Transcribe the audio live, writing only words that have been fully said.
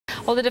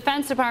Well, the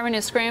Defense Department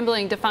is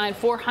scrambling to find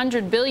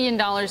 $400 billion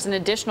in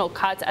additional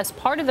cuts as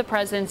part of the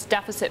president's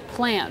deficit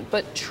plan.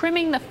 But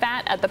trimming the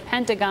fat at the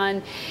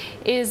Pentagon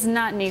is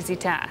not an easy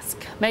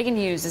task. Megan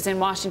Hughes is in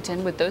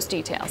Washington with those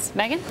details.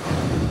 Megan?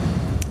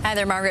 Hi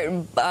there,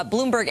 Margaret.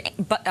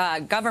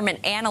 Bloomberg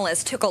government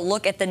analysts took a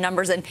look at the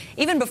numbers, and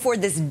even before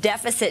this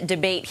deficit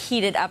debate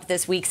heated up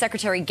this week,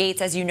 Secretary Gates,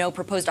 as you know,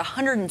 proposed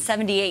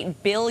 $178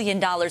 billion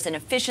in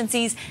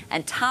efficiencies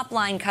and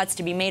top-line cuts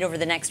to be made over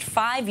the next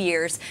 5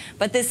 years.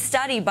 But this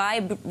study by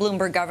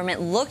Bloomberg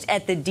Government looked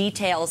at the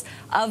details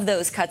of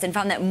those cuts and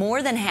found that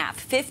more than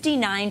half,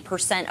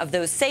 59% of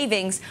those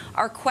savings,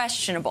 are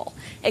questionable.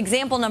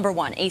 Example number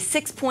one, a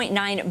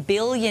 $6.9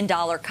 billion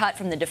cut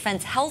from the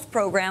Defense Health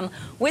Program.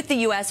 With the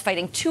U.S.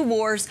 fighting 2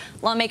 wars,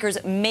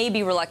 lawmakers may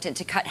be reluctant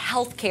to cut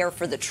health care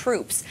for the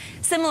troops.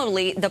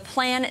 Similarly, the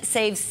plan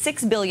saves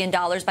 $6 billion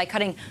by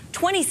cutting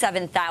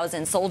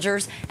 27,000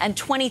 soldiers and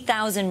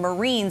 20,000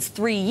 Marines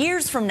 3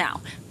 years from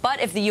now. But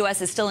if the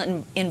U.S. is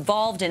still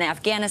involved in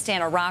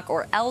Afghanistan, Iraq,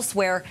 or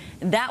elsewhere,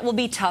 that will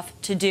be tough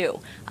to do.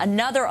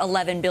 Another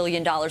 $11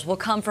 billion will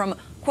come from,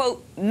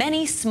 quote,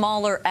 many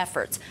smaller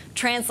efforts,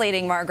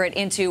 translating, Margaret,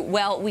 into,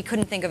 well, we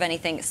couldn't think of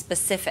anything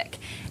specific.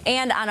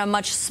 And on a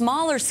much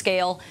smaller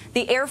scale,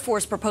 the Air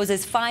Force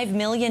proposes $5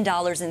 million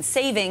in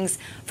savings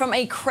from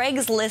a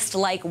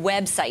Craigslist-like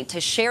website to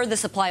share the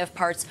supply of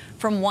parts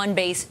from one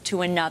base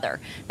to another.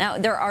 Now,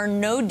 there are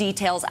no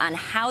details on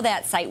how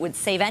that site would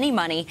save any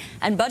money,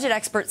 and budget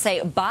experts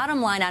say,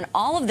 bottom line on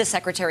all of the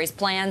Secretary's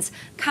plans,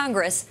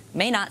 Congress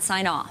may not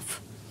sign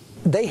off.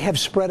 They have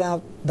spread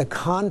out the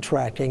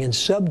contracting and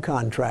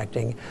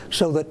subcontracting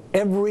so that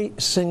every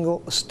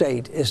single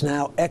state is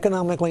now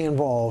economically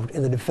involved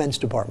in the Defense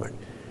Department.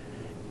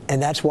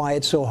 And that's why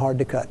it's so hard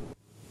to cut.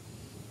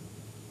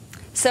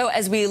 So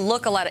as we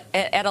look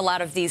at a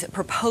lot of these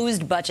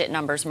proposed budget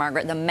numbers,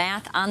 Margaret, the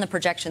math on the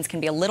projections can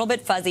be a little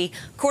bit fuzzy.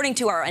 According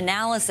to our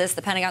analysis,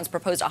 the Pentagon's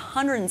proposed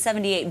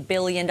 $178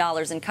 billion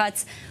in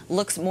cuts.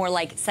 Looks more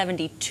like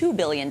 $72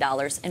 billion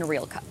in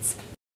real cuts.